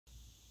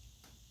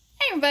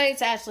Everybody,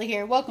 it's Ashley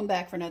here. Welcome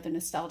back for another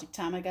nostalgic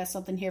time. I got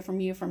something here from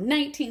you from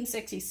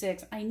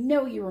 1966. I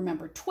know you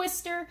remember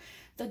Twister,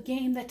 the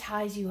game that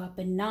ties you up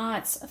in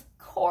knots. Of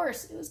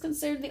course, it was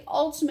considered the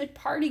ultimate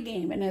party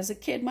game, and as a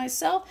kid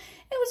myself,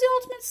 it was the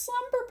ultimate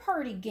slumber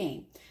party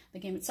game. The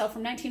game itself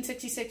from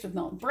 1966 with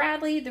Milton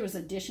Bradley. There was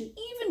an edition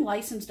even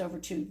licensed over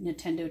to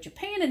Nintendo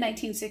Japan in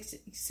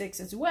 1966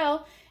 as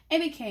well,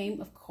 and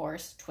became, of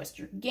course,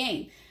 Twister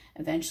game.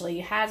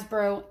 Eventually,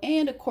 Hasbro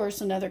and, of course,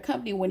 another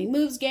company, Winning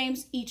Moves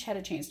Games, each had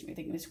a chance to make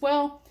the game as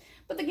well.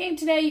 But the game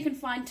today, you can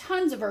find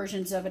tons of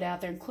versions of it out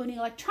there, including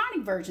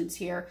electronic versions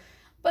here.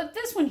 But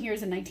this one here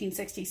is a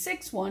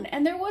 1966 one,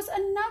 and there was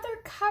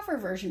another cover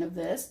version of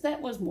this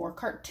that was more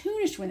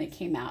cartoonish when it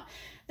came out.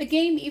 The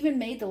game even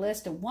made the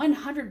list of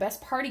 100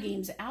 best party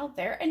games out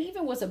there, and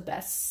even was a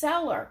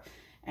bestseller.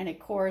 And of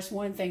course,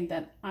 one thing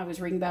that I was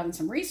reading about in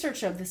some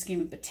research of this game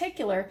in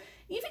particular,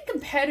 even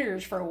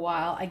competitors for a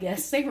while, I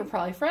guess, they were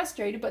probably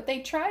frustrated, but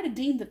they tried to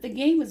deem that the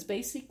game was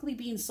basically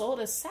being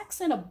sold as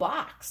sex in a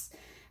box.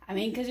 I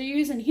mean, because you're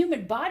using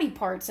human body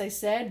parts, they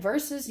said,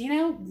 versus, you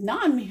know,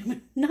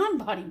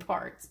 non-body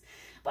parts.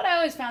 But I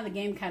always found the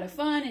game kind of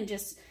fun, and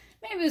just,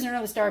 maybe it was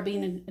another star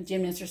being a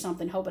gymnast or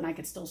something, hoping I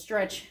could still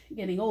stretch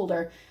getting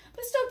older. But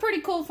it's still a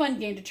pretty cool, fun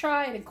game to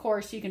try. And of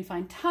course, you can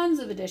find tons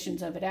of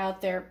editions of it out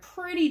there,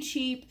 pretty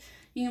cheap.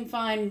 You can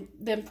find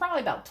them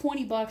probably about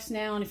 20 bucks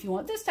now. And if you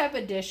want this type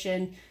of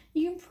edition,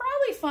 you can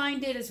probably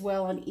find it as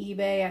well on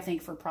eBay, I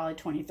think for probably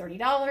 $20,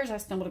 $30. I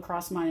stumbled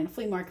across mine in a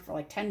flea market for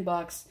like 10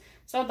 bucks.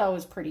 So I thought it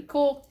was pretty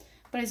cool.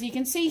 But as you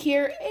can see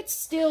here, it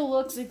still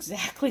looks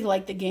exactly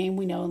like the game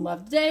we know and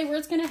love today, where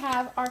it's going to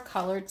have our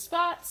colored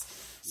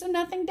spots. So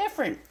nothing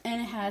different.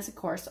 And it has, of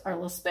course, our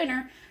little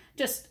spinner,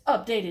 just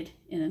updated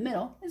in the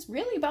middle. Is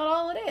really about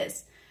all it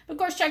is. Of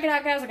course, check it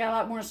out, guys. I got a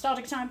lot more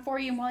nostalgic time for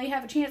you. And while you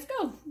have a chance,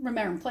 go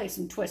remember and play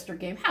some Twister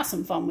game. Have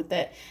some fun with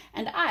it.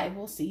 And I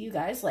will see you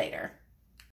guys later.